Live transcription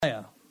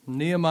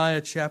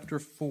Nehemiah chapter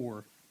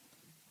 4.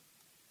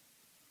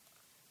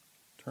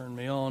 Turn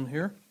me on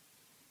here.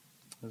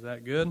 Is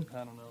that good?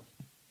 I don't know.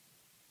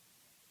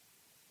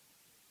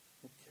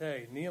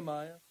 Okay,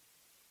 Nehemiah.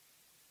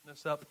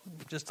 This up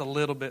just a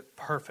little bit.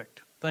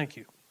 Perfect. Thank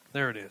you.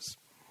 There it is.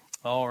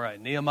 All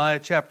right, Nehemiah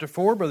chapter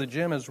 4. Brother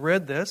Jim has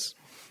read this.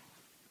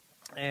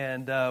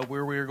 And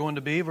where we are going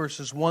to be,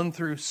 verses 1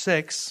 through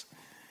 6.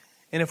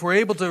 And if we're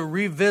able to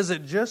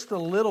revisit just a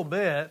little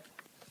bit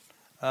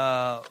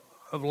of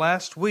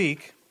last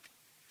week,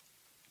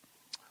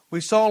 we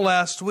saw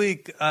last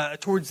week,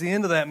 towards the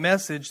end of that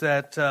message,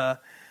 that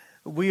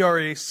we are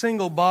a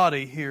single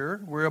body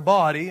here. We're a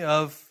body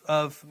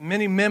of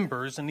many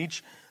members, and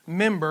each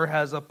member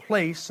has a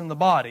place in the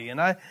body. And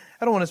I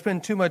don't want to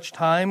spend too much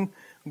time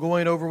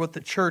going over what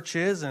the church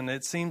is, and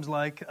it seems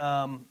like,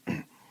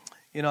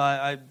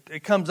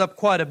 it comes up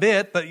quite a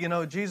bit, but,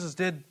 Jesus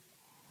did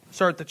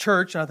start the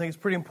church, and I think it's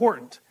pretty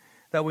important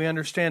that we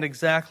understand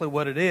exactly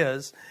what it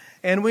is.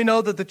 And we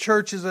know that the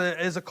church is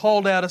a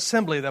called out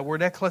assembly. That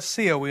word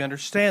ecclesia, we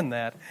understand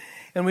that.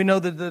 And we know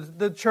that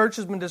the church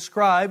has been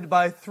described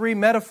by three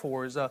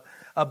metaphors: a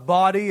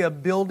body, a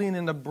building,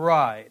 and a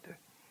bride.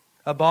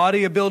 A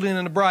body, a building,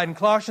 and a bride. In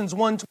Colossians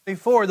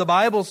 1:24, the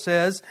Bible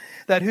says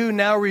that who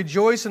now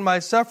rejoice in my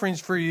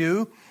sufferings for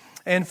you,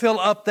 and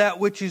fill up that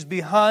which is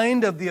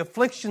behind of the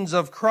afflictions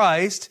of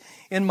Christ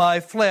in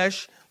my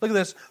flesh. Look at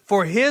this.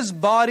 For His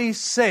body's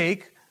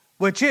sake,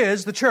 which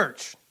is the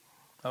church.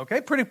 Okay,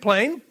 pretty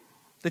plain.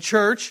 The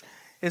church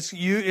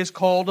is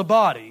called a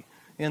body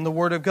in the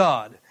Word of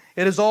God.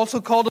 It is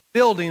also called a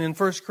building in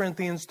 1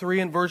 Corinthians 3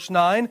 and verse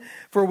 9.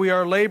 For we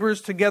are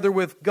laborers together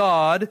with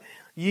God.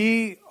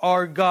 Ye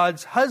are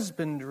God's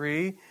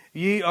husbandry.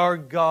 Ye are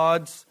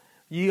God's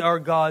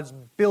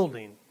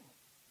building.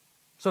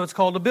 So it's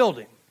called a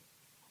building.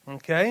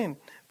 Okay, in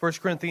 1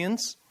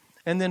 Corinthians.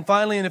 And then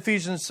finally in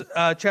Ephesians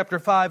chapter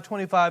 5,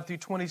 25 through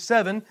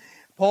 27,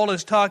 Paul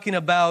is talking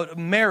about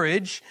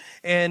marriage,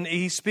 and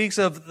he speaks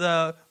of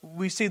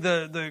we see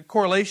the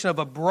correlation of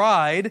a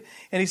bride,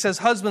 and he says,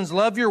 husbands,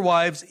 love your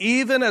wives,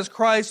 even as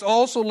Christ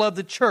also loved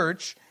the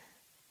church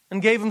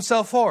and gave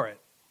himself for it,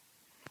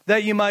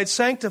 that you might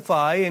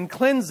sanctify and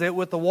cleanse it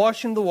with the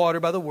washing of the water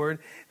by the word,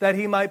 that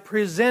he might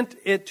present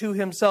it to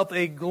himself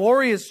a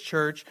glorious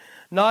church,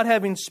 not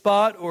having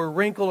spot or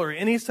wrinkle or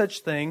any such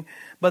thing,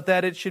 but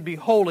that it should be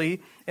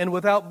holy and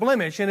without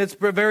blemish. And it's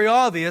very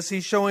obvious.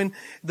 He's showing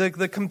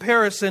the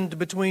comparison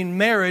between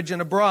marriage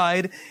and a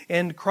bride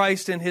and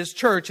Christ and His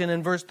church. And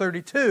in verse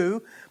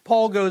 32,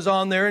 Paul goes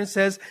on there and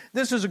says,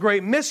 this is a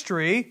great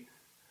mystery,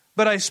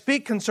 but I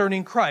speak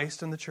concerning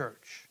Christ and the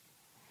church.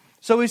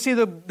 So we see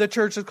the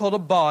church is called a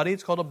body,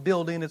 it's called a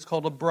building, it's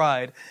called a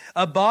bride.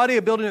 A body,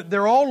 a building,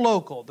 they're all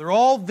local, they're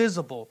all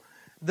visible.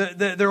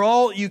 They're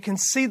all, you can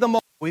see them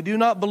all. We do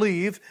not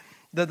believe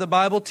that the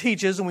Bible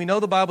teaches, and we know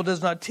the Bible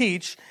does not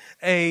teach,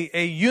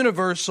 a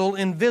universal,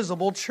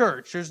 invisible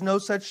church. There's no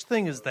such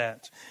thing as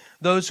that.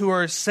 Those who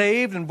are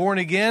saved and born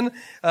again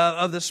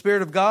of the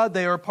Spirit of God,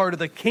 they are part of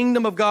the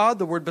kingdom of God.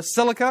 The word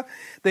basilica,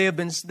 they have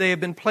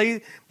been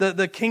placed.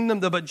 The kingdom.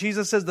 But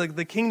Jesus says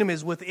the kingdom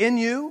is within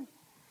you.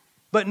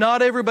 But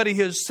not everybody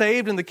who is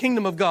saved in the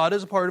kingdom of God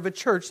is a part of a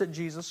church that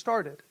Jesus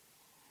started.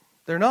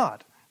 They're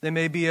not. They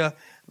may be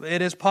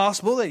it is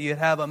possible that you'd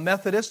have a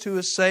Methodist who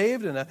is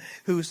saved and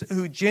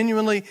who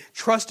genuinely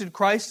trusted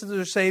Christ as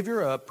their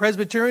Savior, a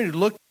Presbyterian who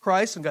looked at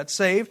Christ and got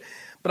saved.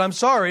 But I'm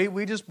sorry,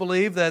 we just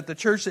believe that the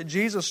church that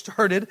Jesus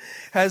started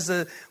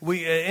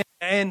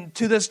and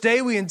to this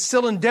day we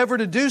still endeavor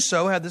to do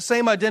so, have the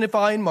same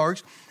identifying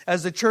marks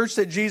as the church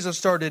that Jesus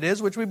started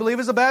is, which we believe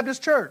is a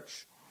Baptist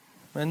church.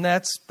 And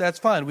that's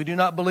fine. We do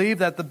not believe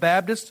that the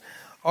Baptists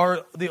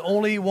are the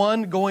only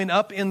one going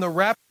up in the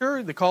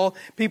rapture.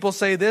 People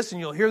say this, and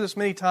you'll hear this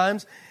many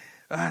times.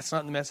 It's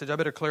not in the message. I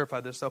better clarify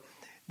this though.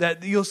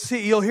 That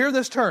you'll hear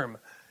this term,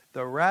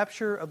 the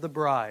rapture of the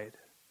bride.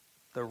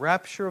 The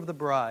rapture of the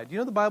bride. You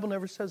know the Bible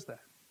never says that.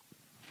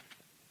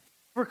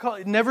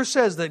 It never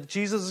says that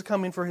Jesus is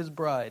coming for His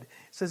bride.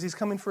 It says He's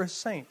coming for His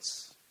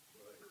saints.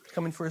 He's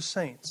coming for His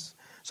saints.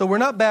 So we're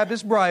not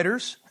Baptist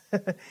briders.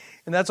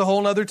 And that's a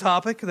whole other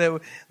topic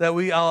that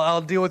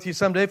I'll deal with you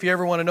someday if you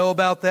ever want to know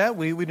about that.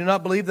 We do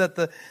not believe that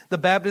the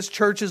Baptist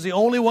church is the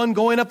only one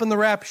going up in the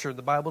rapture.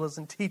 The Bible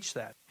doesn't teach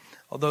that,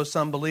 although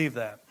some believe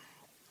that.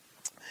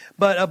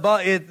 But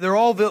they're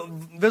all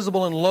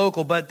visible and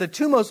local. But the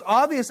two most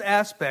obvious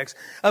aspects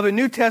of a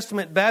New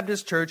Testament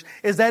Baptist church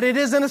is that it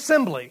is an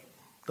assembly.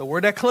 The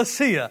word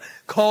ecclesia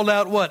called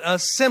out what?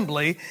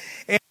 Assembly.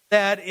 And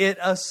that it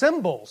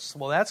assembles.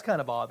 Well, that's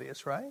kind of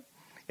obvious, right?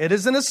 It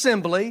is an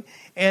assembly,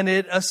 and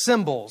it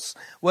assembles.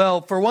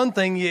 Well, for one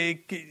thing,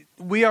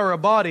 we are a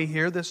body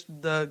here,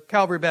 the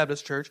Calvary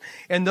Baptist Church,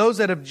 and those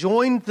that have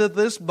joined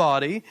this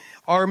body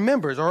are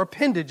members, are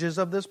appendages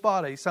of this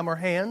body. Some are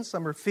hands,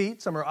 some are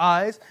feet, some are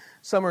eyes,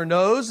 some are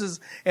noses,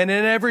 and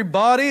in every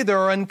body there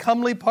are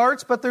uncomely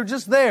parts, but they're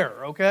just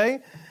there, okay?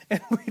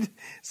 And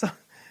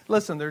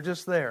listen, they're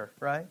just there,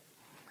 right?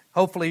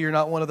 Hopefully you're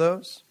not one of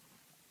those.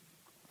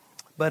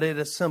 but it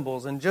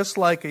assembles. And just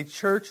like a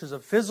church is a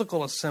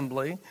physical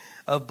assembly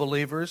of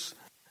believers,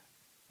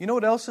 you know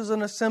what else is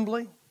an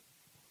assembly?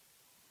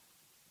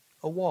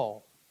 A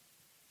wall.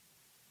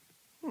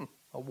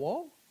 A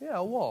wall? Yeah,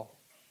 a wall.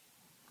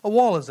 A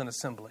wall is an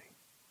assembly.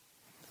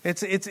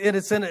 It's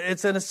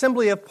an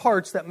assembly of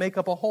parts that make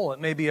up a whole. It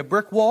may be a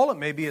brick wall. It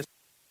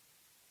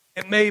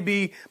may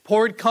be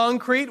poured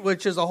concrete,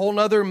 which is a whole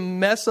other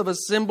mess of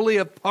assembly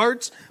of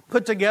parts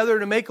put together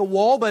to make a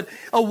wall. But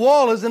a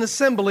wall is an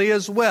assembly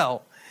as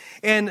well.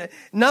 And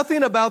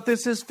nothing about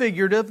this is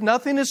figurative.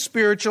 Nothing is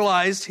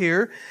spiritualized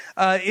here.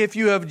 If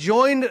you have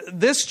joined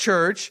this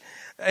church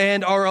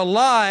and are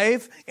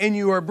alive and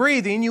you are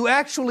breathing, you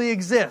actually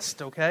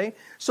exist, okay?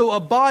 So a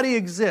body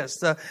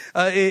exists.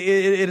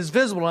 It is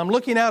visible. I'm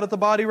looking out at the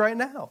body right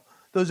now.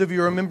 Those of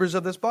you who are members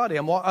of this body,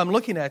 I'm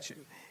looking at you,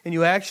 and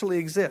you actually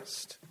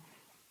exist.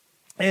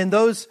 And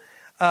those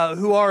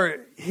who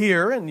are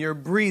here, and you're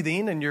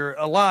breathing, and you're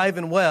alive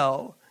and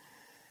well,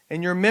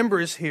 and you're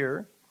members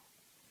here,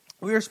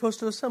 we are supposed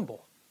to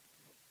assemble.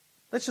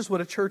 That's just what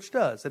a church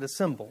does. It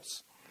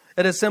assembles.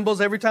 It assembles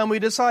every time we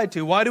decide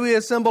to. Why do we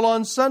assemble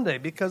on Sunday?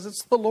 Because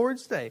it's the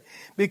Lord's Day.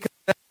 Because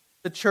that's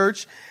the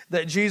church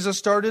that Jesus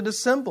started to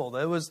assemble.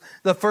 That was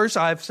the first,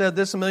 I've said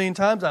this a million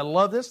times, I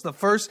love this, the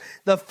first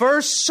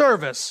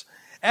service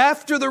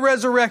after the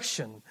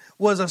resurrection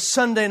was a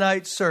Sunday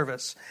night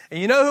service.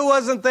 And you know who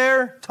wasn't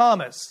there?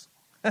 Thomas.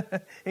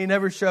 He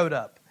never showed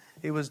up.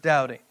 He was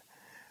doubting.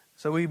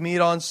 So we meet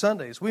on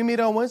Sundays. We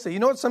meet on Wednesday. You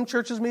know what? Some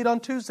churches meet on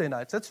Tuesday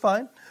nights. That's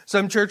fine.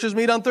 Some churches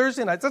meet on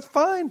Thursday nights. That's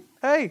fine.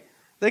 Hey,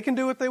 they can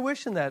do what they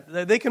wish in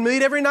that. They can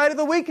meet every night of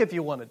the week if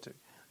you wanted to.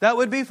 That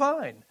would be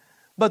fine.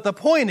 But the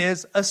point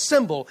is,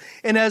 assemble.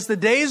 And as the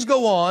days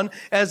go on,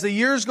 as the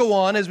years go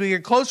on, as we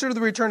get closer to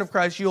the return of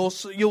Christ, you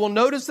will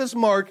notice this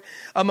mark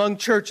among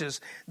churches.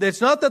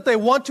 It's not that they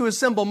want to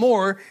assemble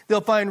more,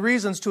 they'll find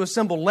reasons to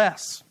assemble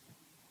less.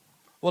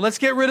 Well, let's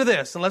get rid of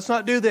this, and let's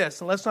not do this,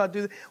 and let's not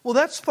do that. Well,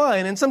 that's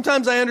fine. And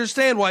sometimes I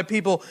understand why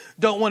people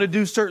don't want to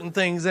do certain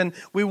things, and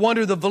we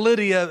wonder the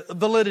validity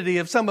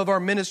of some of our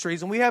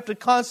ministries, and we have to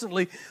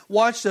constantly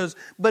watch those.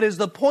 But is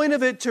the point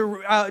of it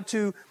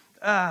to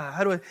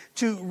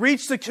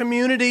reach the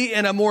community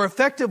in a more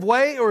effective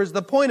way, or is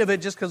the point of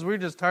it just because we're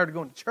just tired of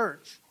going to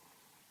church?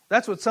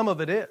 That's what some of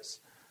it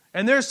is.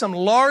 And there's some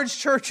large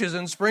churches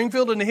in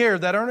Springfield and here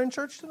that aren't in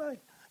church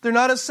tonight. They're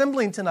not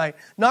assembling tonight,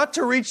 not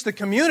to reach the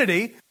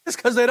community, just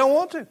because they don't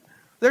want to.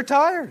 They're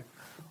tired.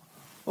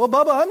 Well,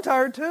 Bubba, I'm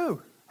tired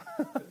too.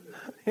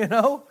 You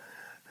know?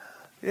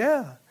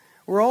 Yeah.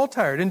 We're all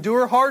tired.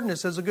 Endure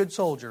hardness as a good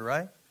soldier,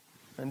 right?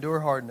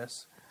 Endure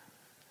hardness.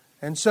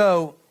 And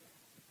so,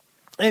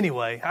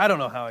 anyway, I don't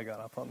know how I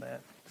got up on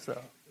that.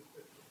 So,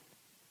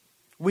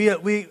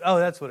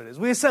 that's what it is.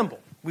 We assemble.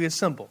 We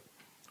assemble.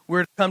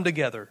 We're to come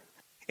together.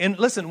 And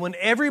listen, when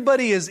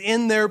everybody is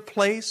in their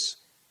place,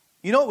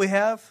 you know what we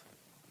have?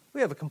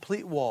 We have a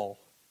complete wall.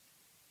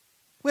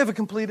 We have a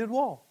completed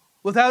wall.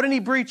 Without any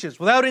breaches,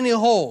 without any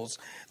holes.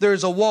 There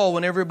is a wall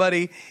when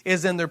everybody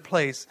is in their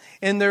place.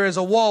 And there is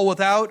a wall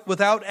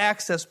without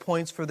access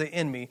points for the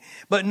enemy.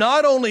 But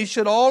not only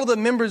should all the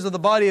members of the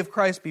body of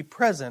Christ be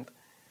present,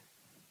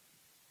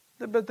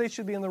 but they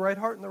should be in the right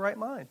heart and the right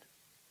mind.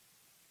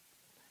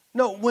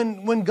 No,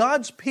 when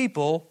God's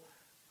people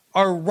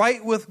are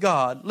right with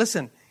God,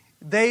 listen,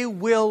 they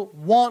will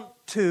want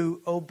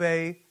to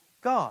obey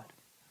God.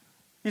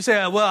 You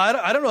say, well,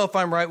 I don't know if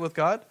I'm right with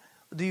God.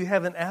 Do you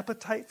have an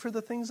appetite for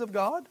the things of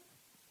God?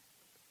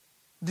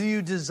 Do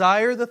you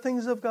desire the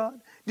things of God?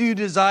 Do you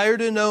desire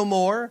to know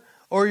more?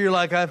 Or you're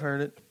like, I've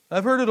heard it.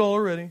 I've heard it all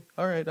already.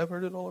 All right, I've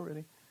heard it all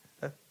already.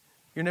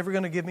 You're never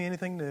going to give me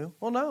anything new.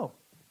 Well, no.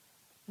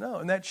 No.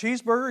 And that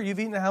cheeseburger, you've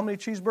eaten how many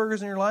cheeseburgers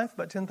in your life?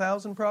 About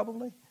 10,000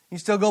 probably. You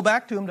still go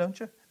back to them, don't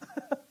you?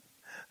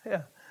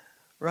 Yeah,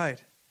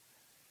 right.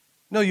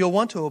 No, you'll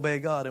want to obey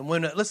God. And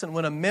when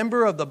a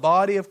member of the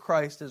body of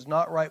Christ is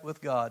not right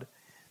with God,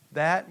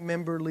 that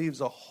member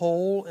leaves a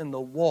hole in the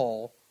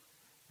wall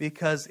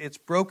because it's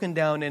broken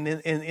down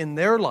in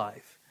their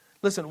life.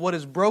 Listen, what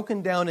is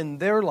broken down in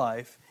their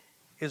life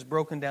is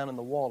broken down in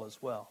the wall as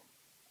well.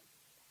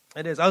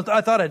 It is. I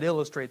thought I'd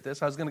illustrate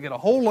this. I was going to get a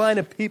whole line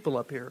of people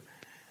up here.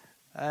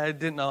 I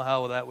didn't know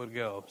how that would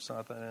go. So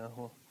I thought,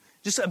 well,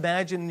 just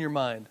imagine in your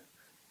mind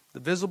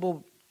the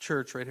visible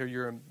church right here.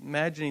 You're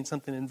imagining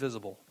something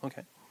invisible.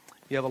 Okay.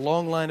 You have a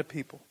long line of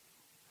people.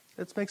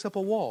 It makes up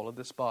a wall of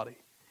this body.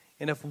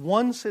 And if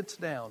one sits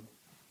down,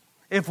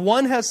 if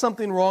one has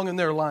something wrong in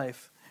their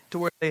life to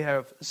where they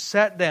have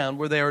sat down,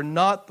 where they are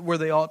not where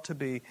they ought to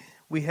be,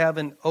 we have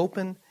an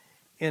open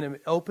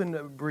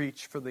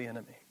breach for the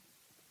enemy.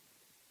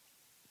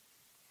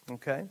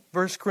 Okay?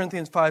 1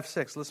 Corinthians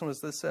 5:6. Listen to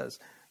what this says.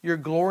 Your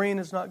glorying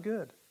is not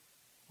good.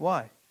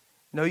 Why?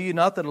 Know ye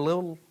not that a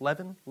little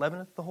leaven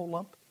leaveneth the whole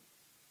lump?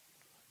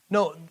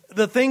 No,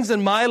 the things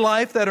in my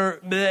life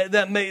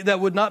that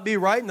would not be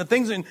right, and the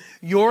things in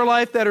your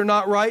life that are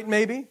not right,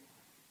 maybe.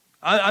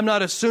 I'm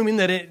not assuming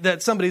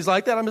that somebody's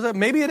like that. I'm just saying,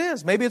 maybe it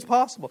is. Maybe it's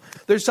possible.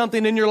 There's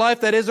something in your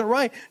life that isn't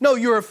right. No,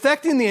 you're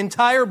affecting the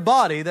entire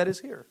body that is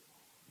here.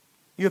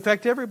 You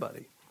affect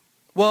everybody.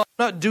 Well, I'm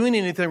not doing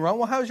anything wrong.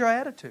 Well, how's your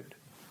attitude?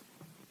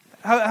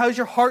 How's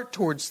your heart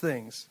towards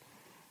things?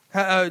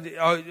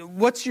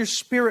 What's your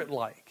spirit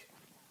like?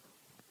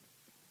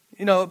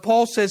 You know,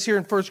 Paul says here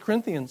in 1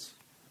 Corinthians,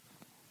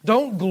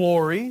 don't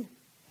glory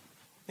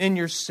in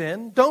your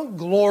sin. Don't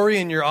glory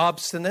in your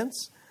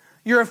obstinance.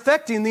 You're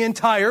affecting the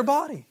entire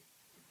body.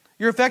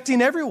 You're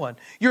affecting everyone.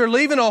 You're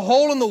leaving a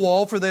hole in the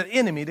wall for the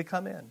enemy to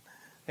come in.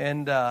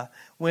 And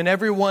when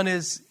everyone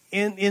is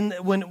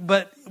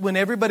when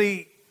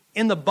everybody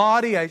in the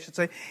body, I should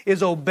say,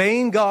 is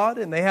obeying God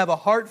and they have a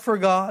heart for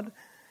God,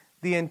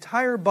 the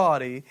entire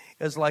body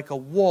is like a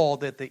wall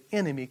that the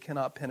enemy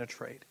cannot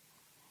penetrate.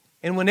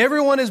 And when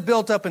everyone is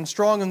built up and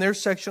strong in their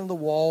section of the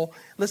wall,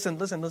 listen.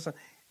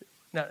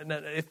 Now,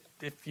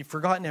 if you've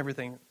forgotten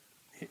everything,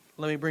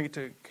 let me bring it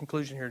to a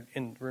conclusion here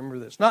and remember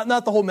this.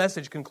 Not the whole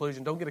message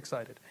conclusion. Don't get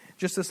excited.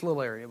 Just this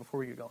little area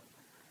before we get going.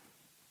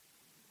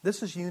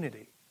 This is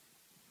unity.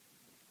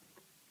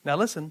 Now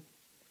listen.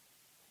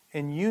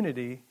 And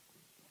unity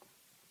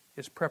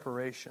is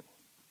preparation.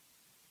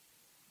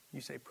 You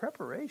say,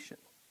 preparation?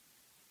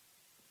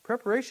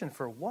 Preparation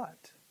for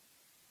what?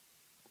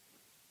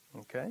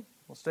 Okay,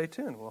 well, stay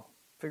tuned. We'll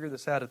figure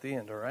this out at the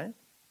end, all right?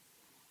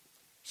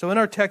 So in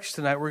our text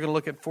tonight, we're going to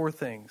look at 4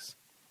 things.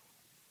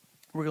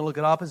 We're going to look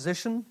at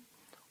opposition.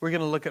 We're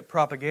going to look at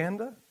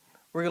propaganda.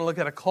 We're going to look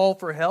at a call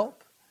for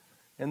help.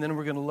 And then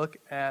we're going to look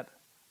at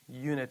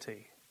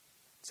unity.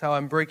 That's how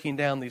I'm breaking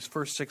down these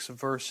first 6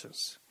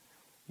 verses.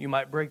 You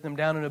might break them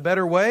down in a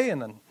better way,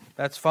 and then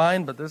that's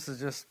fine, but this is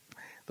just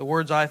the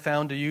words I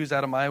found to use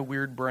out of my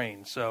weird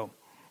brain. So,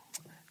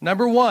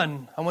 number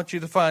 1, I want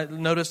you to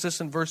notice this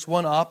in verse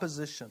 1,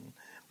 opposition.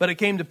 But it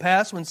came to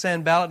pass when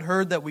Sanballat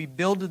heard that we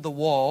builded the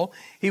wall,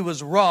 he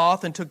was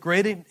wroth and took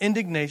great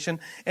indignation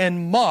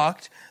and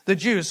mocked the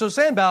Jews. So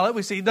Sanballat,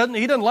 we see, he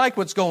doesn't like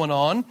what's going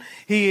on.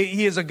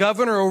 He is a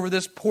governor over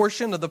this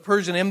portion of the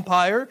Persian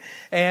Empire,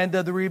 and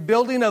the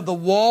rebuilding of the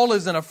wall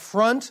is an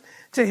affront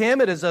to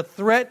him. It is a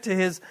threat to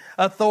his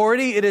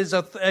authority. It is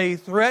a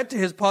threat to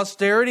his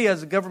posterity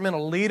as a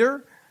governmental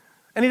leader,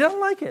 and he doesn't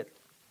like it.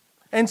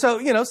 And so,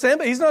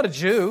 Sanballat, he's not a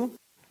Jew.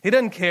 He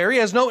doesn't care. He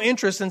has no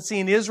interest in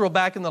seeing Israel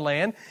back in the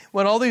land.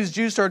 When all these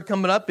Jews started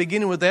coming up,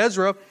 beginning with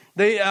Ezra,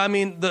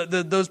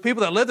 those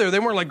people that lived there, they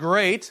weren't like,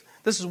 great,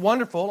 this is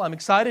wonderful, I'm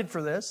excited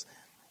for this.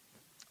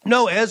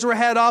 No, Ezra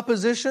had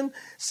opposition.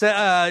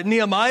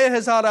 Nehemiah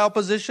has had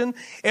opposition.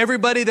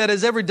 Everybody that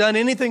has ever done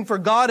anything for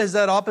God has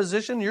had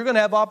opposition. You're going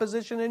to have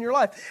opposition in your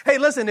life. Hey,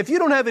 listen, if you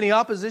don't have any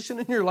opposition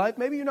in your life,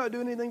 maybe you're not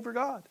doing anything for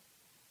God.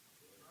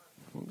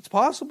 It's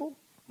possible.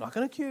 I'm not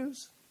going to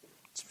accuse.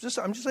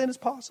 I'm just saying it's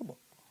possible.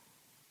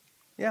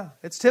 Yeah,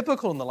 it's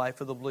typical in the life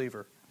of the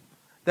believer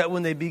that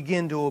when they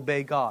begin to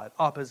obey God,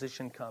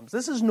 opposition comes.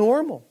 This is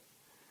normal.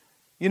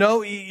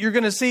 You're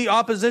going to see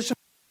opposition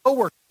from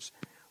coworkers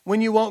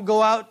when you won't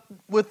go out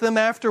with them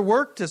after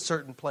work to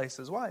certain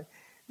places. Why?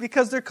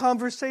 Because their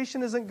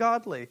conversation isn't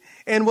godly.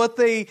 And what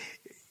they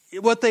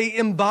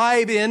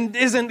imbibe in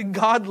isn't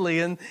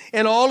godly. And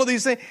all of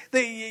these things,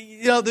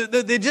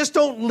 they just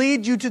don't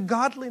lead you to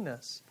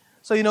godliness.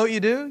 So you know what you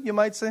do? You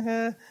might say,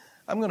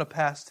 I'm going to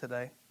pass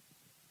today.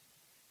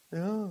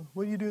 Oh,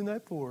 what are you doing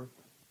that for?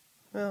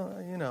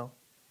 Well,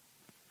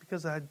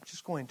 because I'm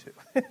just going to.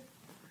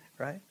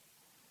 Right?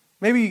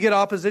 Maybe you get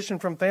opposition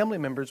from family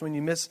members when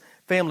you miss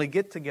family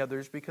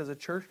get-togethers because of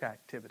church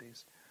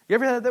activities. You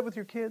ever had that with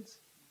your kids?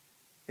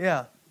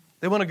 Yeah.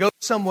 They want to go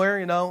somewhere,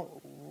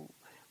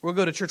 we'll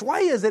go to church. Why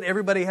is it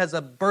everybody has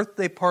a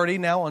birthday party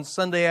now on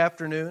Sunday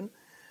afternoon?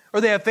 Or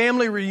they have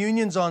family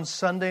reunions on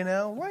Sunday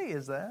now? Why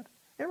is that?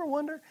 You ever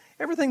wonder?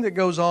 Everything that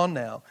goes on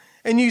now.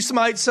 And you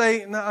might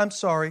say, no, I'm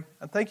sorry.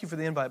 Thank you for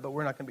the invite, but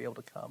we're not going to be able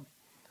to come.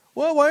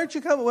 Well, why aren't you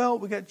coming? Well,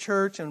 we got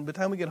church, and by the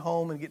time we get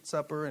home and get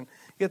supper and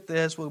get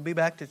this, we'll be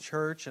back to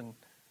church. And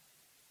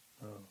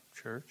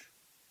church?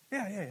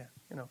 Yeah.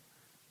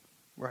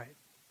 Right.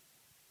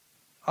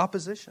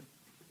 Opposition.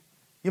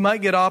 You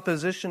might get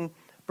opposition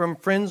from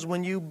friends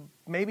when you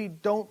maybe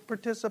don't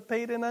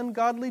participate in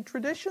ungodly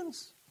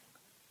traditions.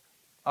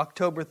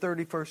 October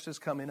 31st is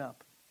coming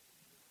up.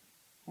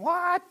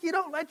 What? You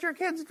don't let your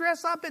kids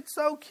dress up? It's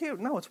so cute.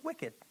 No, it's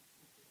wicked.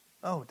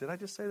 Oh, did I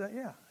just say that?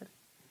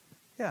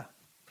 Yeah.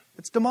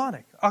 It's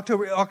demonic.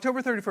 October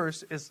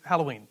 31st is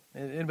Halloween.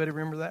 Anybody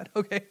remember that?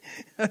 Okay.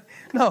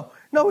 No,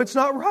 it's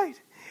not right.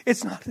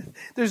 It's not.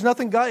 There's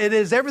nothing God. It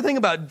is everything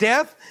about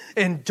death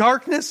and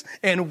darkness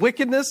and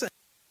wickedness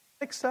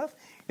and stuff.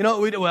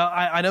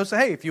 I know. So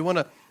hey, if you want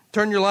to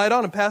turn your light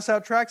on and pass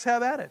out tracts,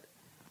 have at it.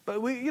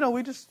 But we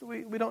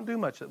don't do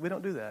much. We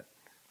don't do that.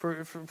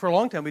 For a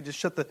long time, we just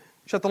shut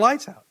the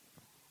lights out.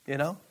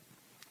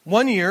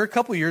 One year, a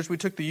couple of years, we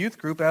took the youth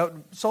group out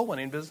soul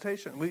winning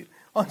visitation.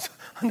 On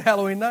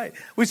Halloween night,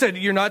 we said,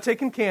 "You're not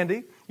taking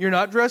candy. You're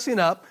not dressing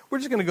up. We're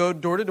just going to go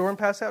door to door and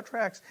pass out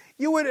tracts."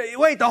 You would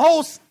wait. The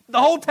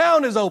whole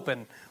town is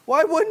open.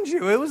 Why wouldn't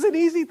you? It was an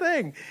easy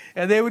thing.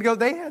 And they would go,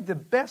 they had the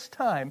best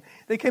time.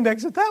 They came back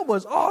and said, that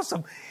was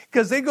awesome.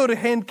 Because they go to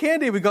hand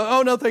candy. We go,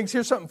 oh, no, thanks.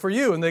 Here's something for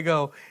you. And they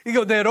go,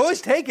 they'd always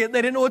take it.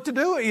 They didn't know what to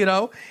do,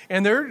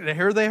 And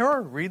here they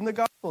are reading the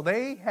gospel.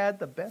 They had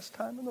the best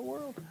time in the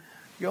world.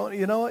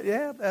 You know what?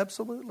 Yeah,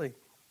 absolutely.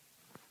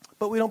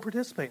 But we don't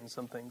participate in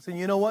some things. And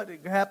you know what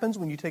happens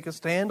when you take a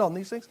stand on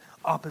these things?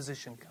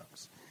 Opposition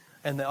comes.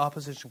 And the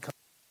opposition comes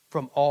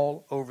from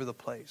all over the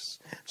place.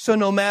 So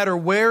no matter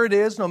where it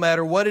is, no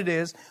matter what it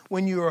is,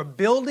 when you are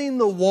building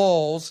the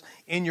walls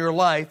in your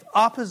life,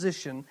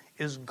 opposition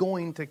is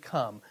going to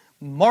come.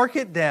 Mark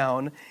it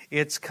down,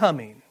 it's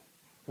coming.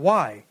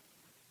 Why?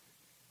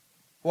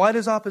 Why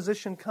does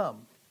opposition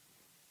come?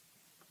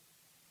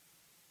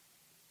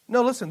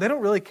 No, listen, they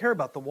don't really care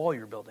about the wall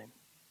you're building.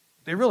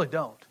 They really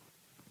don't.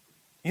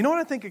 You know what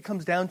I think it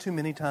comes down to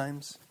many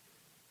times?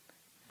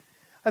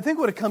 I think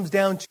what it comes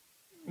down to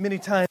many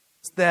times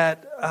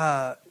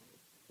that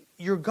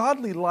your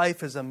godly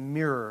life is a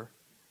mirror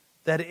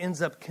that ends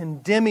up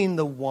condemning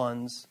the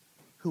ones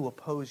who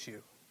oppose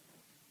you.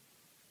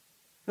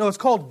 No, it's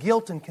called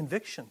guilt and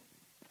conviction.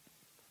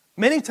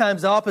 Many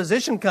times the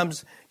opposition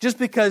comes just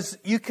because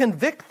you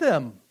convict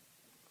them.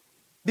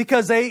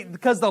 Because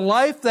the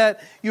life that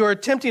you're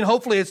attempting,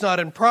 hopefully it's not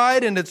in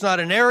pride and it's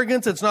not in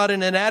arrogance, it's not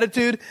in an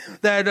attitude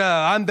that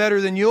I'm better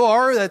than you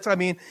are.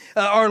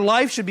 Our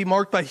life should be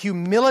marked by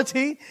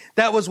humility.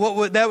 That was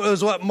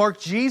what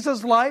marked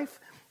Jesus' life,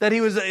 that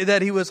he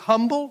was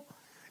humble,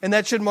 and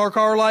that should mark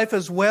our life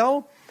as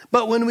well.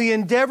 But when we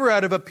endeavor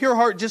out of a pure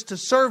heart just to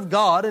serve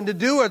God and to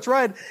do what's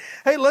right,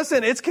 hey,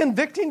 listen, it's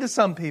convicting to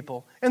some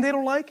people, and they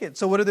don't like it.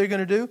 So what are they going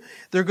to do?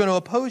 They're going to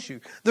oppose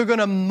you. They're going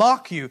to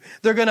mock you.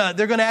 They're going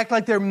to act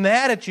like they're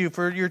mad at you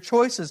for your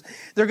choices.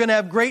 They're going to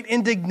have great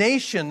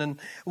indignation, and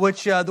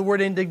which the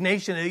word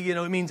indignation,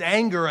 it means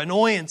anger,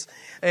 annoyance,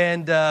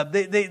 and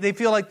they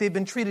feel like they've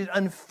been treated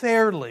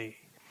unfairly.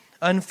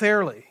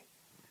 Unfairly.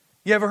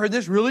 You ever heard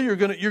this? Really, you're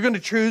going to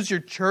choose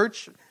your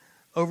church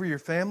over your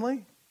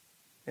family?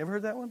 Ever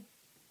heard that one?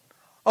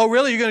 Oh,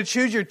 really? You're going to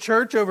choose your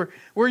church over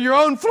we're your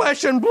own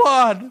flesh and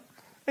blood,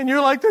 and you're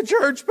like the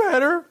church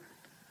better,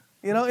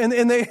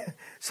 and they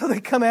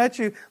come at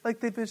you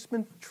like they've just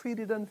been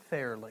treated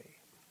unfairly.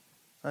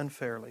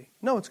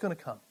 No, it's going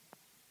to come.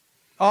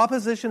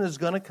 Opposition is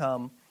going to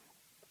come,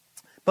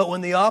 but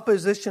when the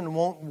opposition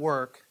won't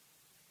work,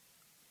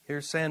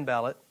 here's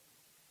Sanballat.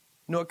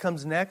 You know what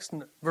comes next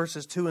in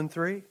verses 2 and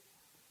 3?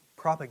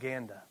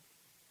 Propaganda.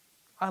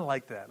 I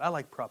like that. I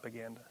like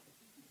propaganda.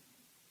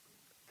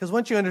 Because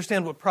once you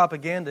understand what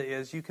propaganda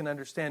is, you can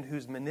understand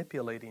who's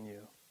manipulating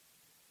you.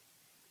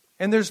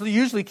 And there's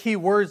usually key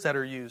words that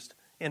are used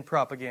in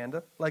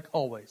propaganda, like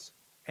always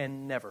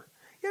and never.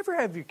 You ever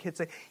have your kids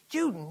say,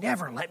 "You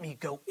never let me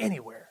go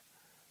anywhere"?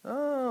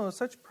 Oh,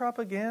 such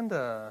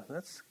propaganda.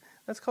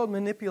 That's called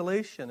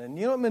manipulation. And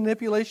you know what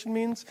manipulation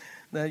means?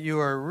 That you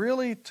are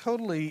really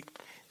totally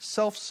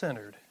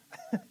self-centered.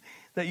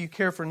 That you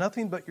care for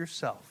nothing but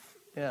yourself.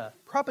 Yeah,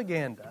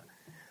 propaganda.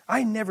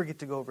 I never get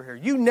to go over here.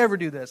 You never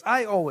do this.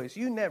 I always.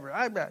 You never.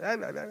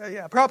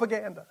 Yeah,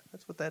 propaganda.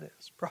 That's what that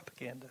is.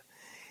 Propaganda.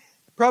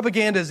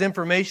 Propaganda is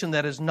information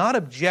that is not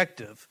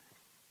objective.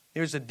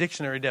 Here's a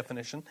dictionary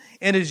definition.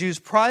 And is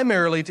used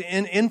primarily to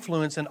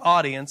influence an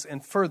audience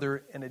and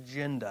further an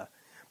agenda.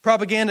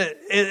 Propaganda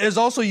is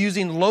also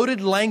using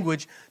loaded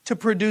language to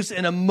produce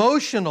an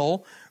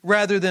emotional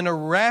rather than a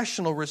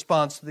rational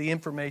response to the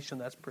information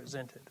that's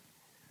presented.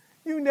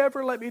 You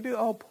never let me do.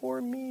 Oh,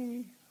 poor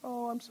me.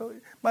 Oh,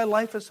 my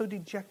life is so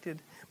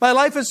dejected. My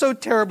life is so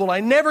terrible. I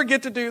never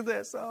get to do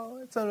this. Oh,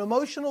 it's an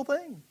emotional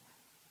thing.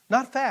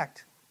 Not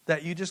fact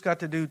that you just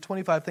got to do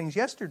 25 things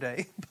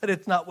yesterday, but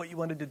it's not what you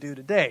wanted to do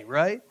today,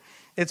 right?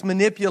 It's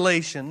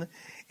manipulation,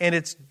 and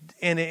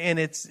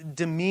it's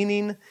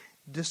demeaning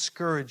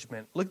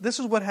discouragement. Look,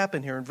 this is what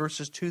happened here in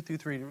verses 2 through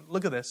 3.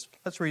 Look at this.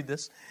 Let's read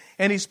this.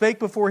 And he spake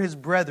before his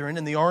brethren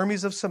in the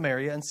armies of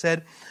Samaria and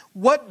said,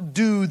 "What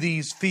do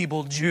these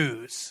feeble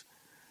Jews?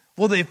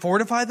 Will they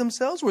fortify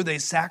themselves? Will they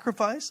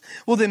sacrifice?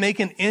 Will they make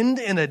an end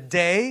in a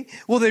day?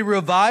 Will they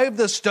revive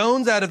the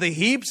stones out of the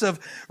heaps of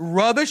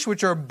rubbish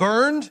which are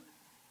burned?"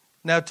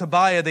 Now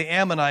Tobiah the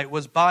Ammonite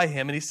was by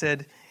him, and he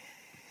said,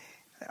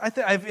 I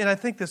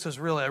think this was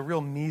really a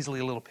real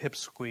measly little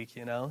pipsqueak,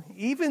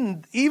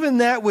 Even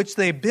that which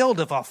they build,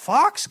 if a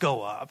fox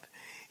go up,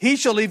 he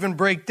shall even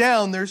break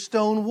down their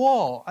stone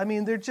wall. I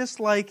mean, they just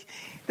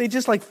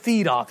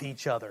feed off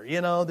each other,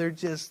 They're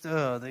just,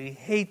 they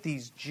hate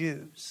these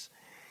Jews.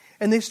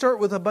 And they start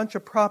with a bunch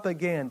of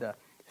propaganda.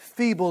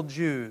 Feeble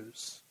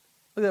Jews.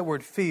 Look at that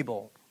word,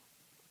 feeble.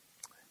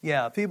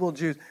 Yeah, feeble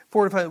Jews.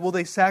 Fortify. Will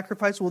they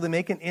sacrifice? Will they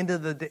make an end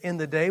in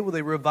the day? Will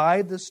they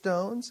revive the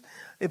stones?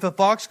 If a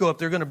fox go up,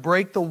 they're going to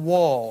break the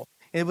wall.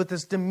 And with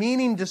this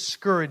demeaning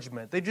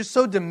discouragement. They're just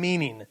so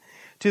demeaning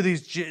to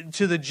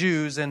the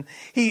Jews. And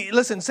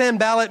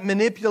Sanballat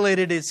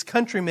manipulated his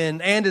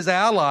countrymen and his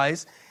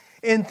allies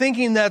in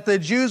thinking that the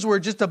Jews were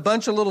just a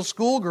bunch of little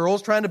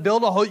schoolgirls trying to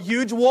build a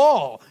huge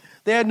wall.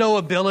 They had no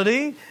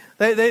ability.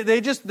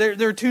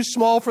 They're too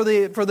small for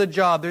the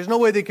job. There's no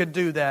way they could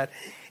do that.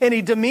 And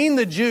he demeaned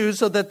the Jews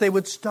so that they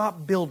would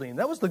stop building.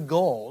 That was the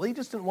goal. He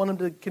just didn't want them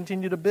to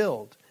continue to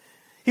build.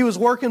 He was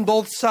working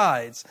both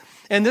sides.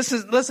 And this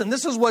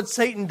is what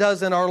Satan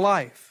does in our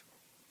life.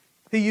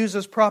 He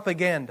uses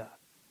propaganda.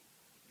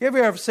 You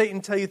ever have Satan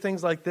tell you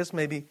things like this?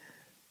 Maybe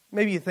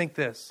you think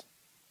this.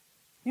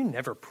 You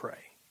never pray.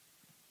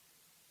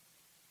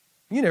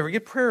 You never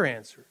get prayer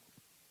answered.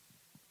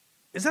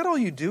 Is that all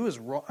you do is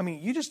wrong? I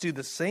mean, you just do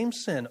the same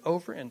sin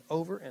over and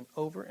over and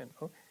over and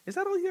over. Is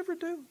that all you ever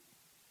do?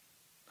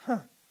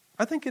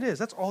 I think it is.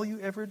 That's all you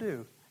ever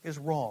do is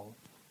wrong.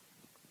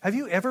 Have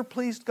you ever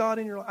pleased God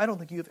in your life? I don't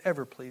think you have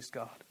ever pleased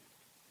God.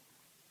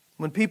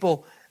 When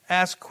people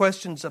ask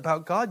questions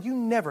about God, you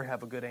never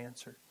have a good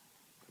answer.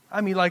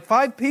 I mean, like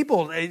 5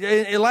 people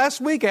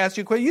last week asked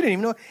you a question. You didn't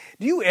even know.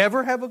 Do you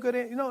ever have a good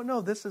answer?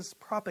 No, this is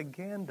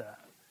propaganda.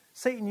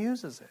 Satan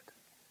uses it.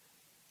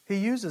 He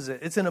uses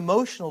it. It's an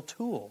emotional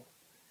tool.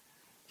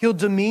 He'll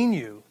demean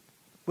you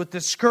with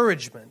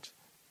discouragement.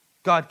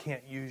 God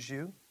can't use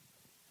you.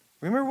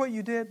 Remember what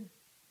you did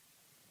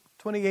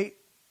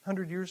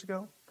 2,800 years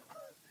ago?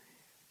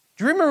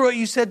 Do you remember what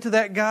you said to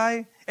that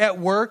guy at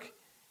work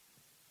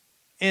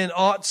in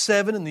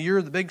 2007 in the year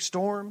of the big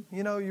storm?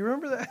 You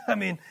remember that? I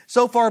mean,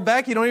 so far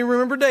back you don't even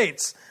remember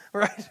dates,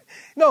 right?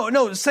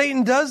 No,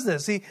 Satan does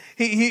this.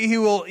 He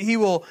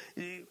will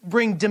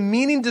bring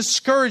demeaning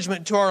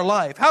discouragement to our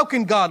life. How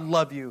can God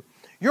love you?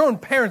 Your own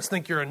parents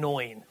think you're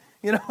annoying.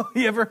 You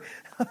ever?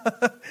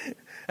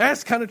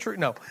 That's kind of true.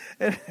 No.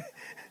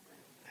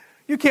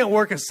 You can't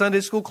work a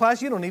Sunday school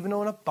class. You don't even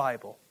know enough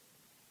Bible.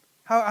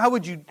 How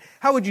would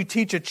you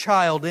teach a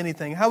child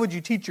anything? How would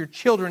you teach your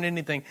children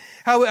anything?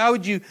 How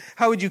would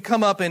you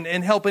come up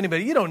and help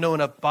anybody? You don't know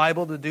enough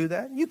Bible to do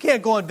that. You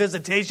can't go on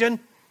visitation.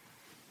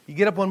 You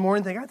get up one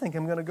morning and think, I think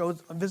I'm going to go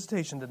on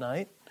visitation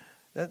tonight.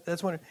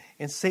 That's when,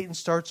 and Satan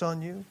starts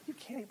on you. You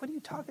can't. What are you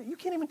talking? You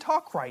can't even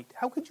talk right.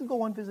 How could you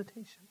go on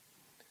visitation?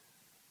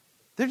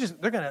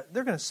 They're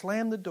gonna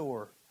slam the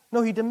door.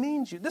 No, he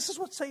demeans you. This is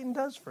what Satan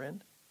does,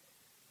 friend.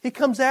 He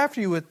comes after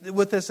you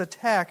with this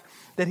attack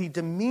that he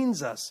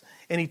demeans us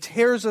and he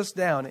tears us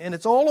down. And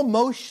it's all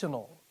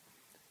emotional.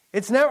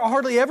 It's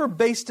hardly ever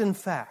based in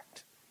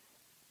fact.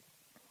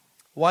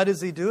 Why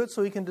does he do it?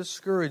 So he can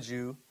discourage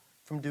you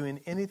from doing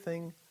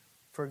anything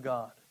for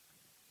God.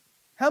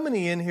 How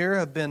many in here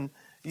have been,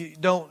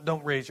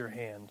 don't raise your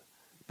hand,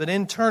 but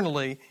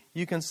internally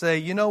you can say,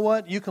 you know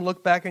what? You can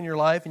look back in your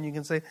life and you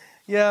can say,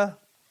 yeah,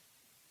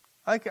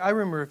 I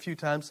remember a few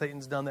times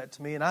Satan's done that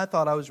to me, and I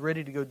thought I was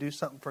ready to go do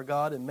something for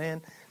God, and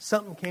man,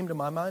 something came to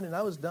my mind, and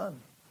I was done.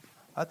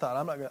 I thought,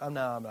 I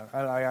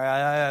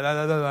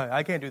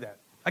can't do that.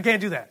 I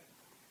can't do that.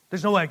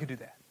 There's no way I could do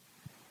that.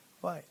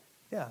 Why?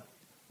 Yeah.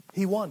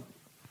 He won.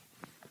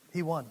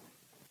 He won.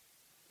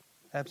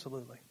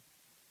 Absolutely.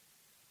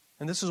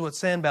 And this is what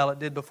Sanballat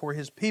did before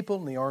his people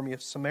in the army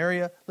of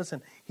Samaria.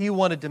 Listen, he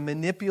wanted to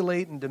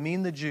manipulate and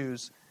demean the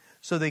Jews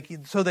so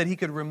that he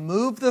could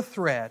remove the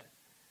threat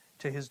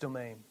to his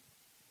domain.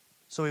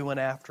 So he went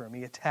after him.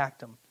 He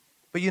attacked him.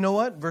 But you know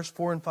what? Verse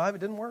 4 and 5, it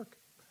didn't work.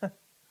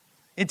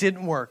 It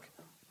didn't work.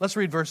 Let's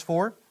read verse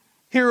 4.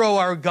 Hear, O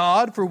our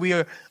God, for we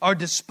are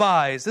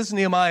despised. This is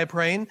Nehemiah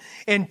praying.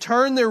 And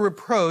turn their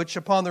reproach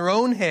upon their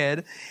own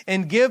head,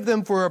 and give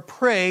them for a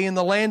prey in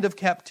the land of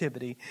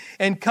captivity.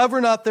 And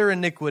cover not their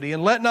iniquity,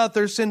 and let not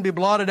their sin be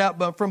blotted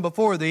out from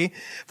before thee.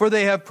 For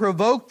they have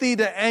provoked thee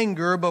to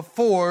anger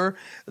before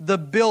the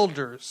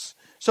builders.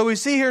 So we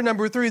see here,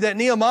 number 3, that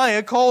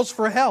Nehemiah calls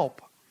for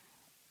help.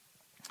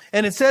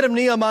 And instead of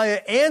Nehemiah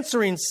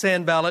answering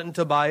Sanballat and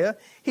Tobiah,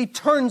 he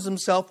turns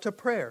himself to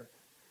prayer.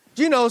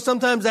 Do you know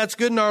sometimes that's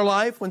good in our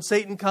life when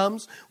Satan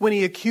comes, when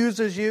he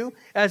accuses you,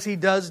 as he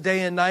does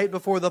day and night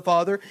before the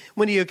Father,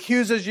 when he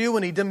accuses you,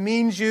 when he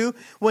demeans you,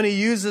 when he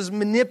uses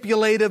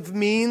manipulative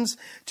means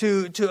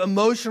to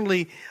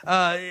emotionally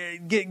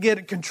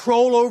get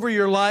control over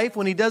your life.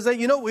 When he does that,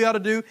 you know what we ought to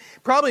do?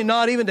 Probably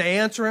not even to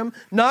answer him,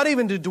 not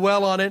even to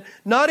dwell on it,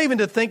 not even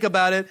to think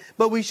about it,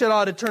 but we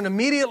ought to turn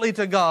immediately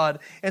to God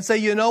and say,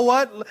 you know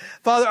what,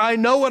 Father, I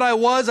know what I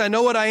was, I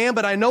know what I am,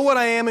 but I know what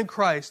I am in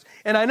Christ.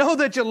 And I know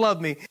that you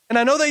love me. And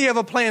I know that you have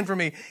a plan for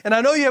me. And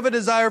I know you have a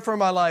desire for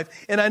my life.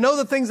 And I know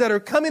the things that are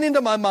coming into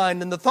my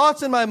mind and the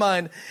thoughts in my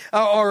mind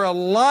are a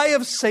lie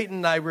of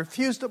Satan. I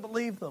refuse to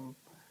believe them.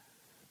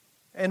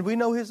 And we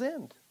know his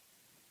end.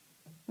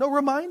 No,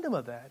 remind him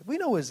of that. We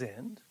know his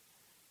end.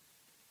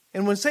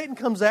 And when Satan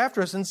comes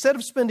after us, instead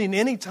of spending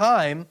any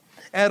time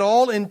at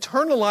all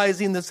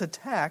internalizing this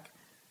attack,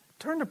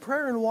 turn to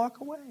prayer and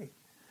walk away.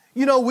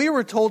 You know, we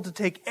were told to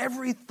take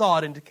every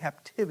thought into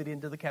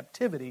the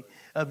captivity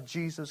of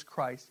Jesus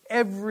Christ.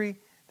 Every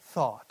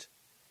thought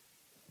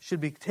should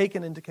be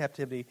taken into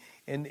captivity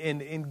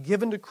and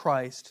given to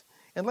Christ,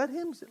 and let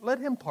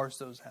him parse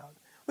those out.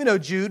 We know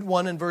Jude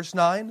 1 and verse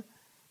 9.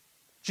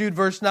 Jude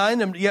verse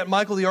 9, and yet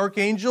Michael the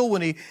archangel,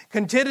 when he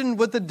contended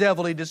with the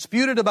devil, he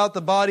disputed about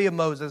the body of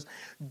Moses,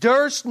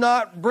 durst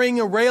not bring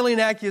a railing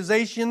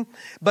accusation,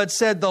 but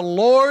said, the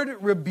Lord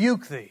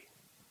rebuke thee.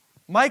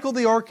 Michael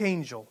the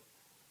archangel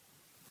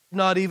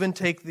not even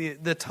take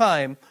the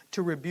time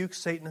to rebuke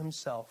Satan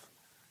himself.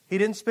 He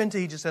didn't spend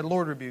time, he just said,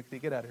 Lord, rebuke thee,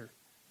 get out of here.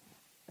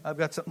 I've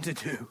got something to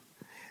do.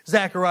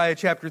 Zechariah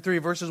chapter 3,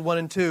 verses 1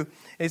 and 2.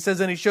 It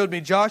says, and he showed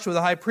me Joshua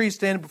the high priest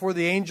standing before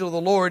the angel of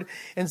the Lord,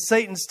 and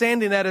Satan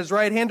standing at his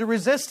right hand to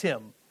resist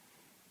him.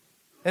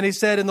 And he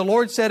said, and the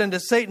Lord said unto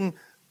Satan,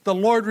 the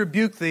Lord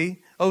rebuke thee,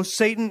 O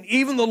Satan,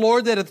 even the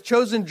Lord that hath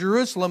chosen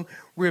Jerusalem,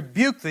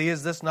 rebuke thee.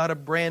 Is this not a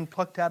brand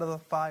plucked out of the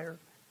fire?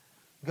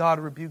 God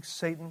rebukes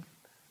Satan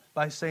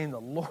by saying, the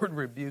Lord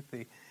rebuke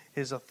thee.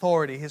 His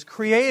authority, his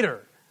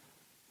creator,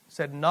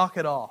 said, knock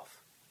it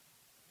off.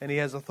 And he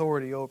has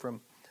authority over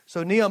him.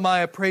 So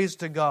Nehemiah prays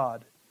to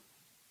God.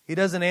 He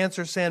doesn't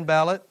answer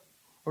Sanballat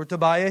or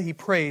Tobiah. He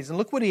prays. And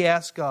look what he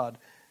asks God.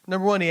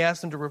 Number one, he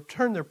asks them to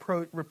return their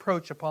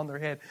reproach upon their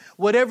head.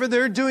 Whatever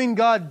they're doing,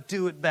 God,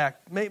 do it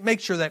back. Make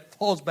sure that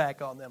falls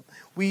back on them.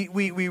 We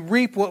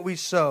reap what we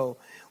sow.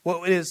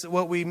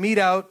 What we mete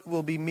out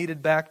will be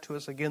meted back to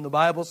us again, the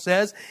Bible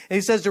says. And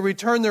he says to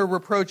return their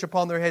reproach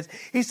upon their heads.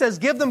 He says,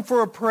 give them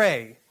for a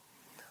prey.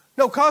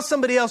 No, cause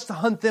somebody else to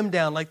hunt them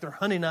down like they're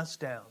hunting us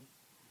down.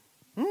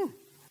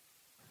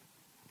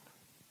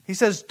 He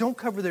says, don't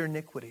cover their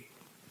iniquity.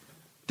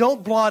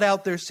 Don't blot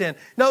out their sin.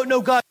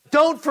 No, God,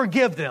 don't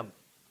forgive them.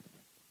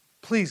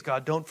 Please,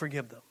 God, don't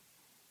forgive them.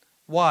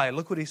 Why?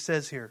 Look what he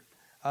says here.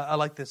 I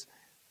like this.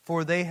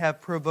 For they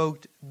have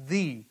provoked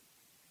thee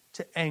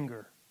to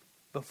anger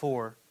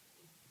before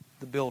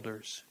the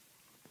builders.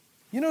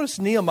 You notice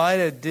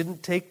Nehemiah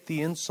didn't take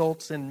the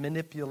insults and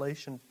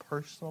manipulation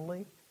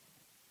personally.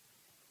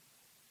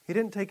 He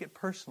didn't take it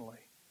personally.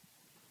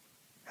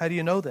 How do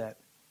you know that?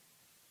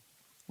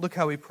 Look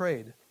how he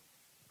prayed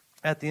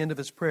at the end of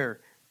his prayer.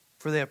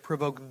 For they have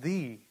provoked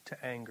thee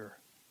to anger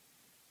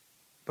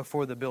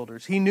before the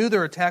builders. He knew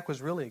their attack was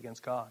really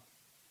against God.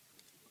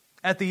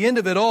 At the end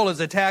of it all, his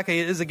attack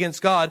is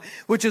against God,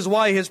 which is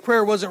why his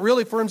prayer wasn't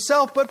really for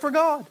himself, but for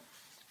God.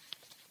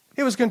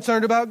 He was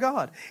concerned about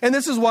God. And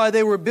this is why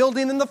they were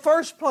building in the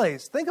first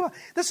place. Think about it.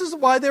 This is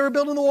why they were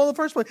building the wall in the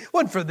first place. It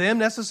wasn't for them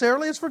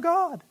necessarily, it's for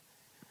God.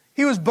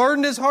 He was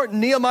burdened his heart.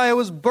 Nehemiah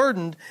was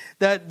burdened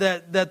that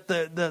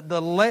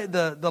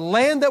the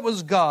land that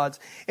was God's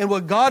and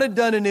what God had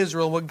done in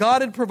Israel, what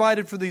God had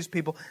provided for these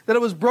people, that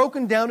it was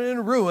broken down and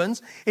in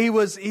ruins. He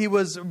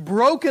was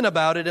broken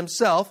about it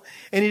himself,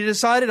 and he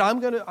decided,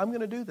 I'm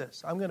gonna do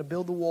this. I'm gonna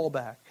build the wall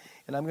back,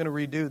 and I'm gonna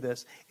redo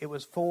this. It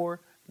was for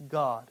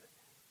God.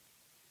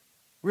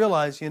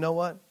 Realize, you know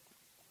what?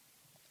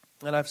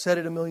 And I've said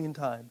it a million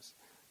times.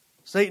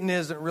 Satan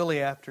isn't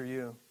really after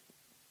you.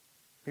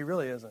 He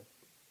really isn't.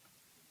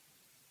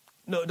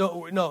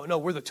 No,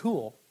 we're the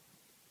tool.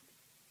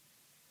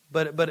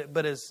 But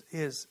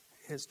his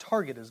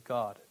target is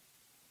God.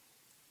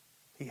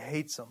 He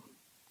hates him.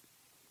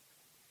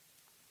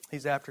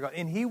 He's after God.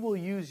 And he will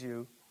use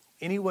you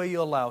any way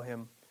you allow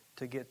him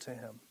to get to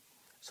him.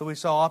 So we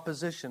saw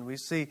opposition. We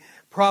see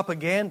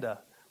propaganda.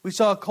 We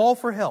saw a call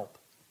for help.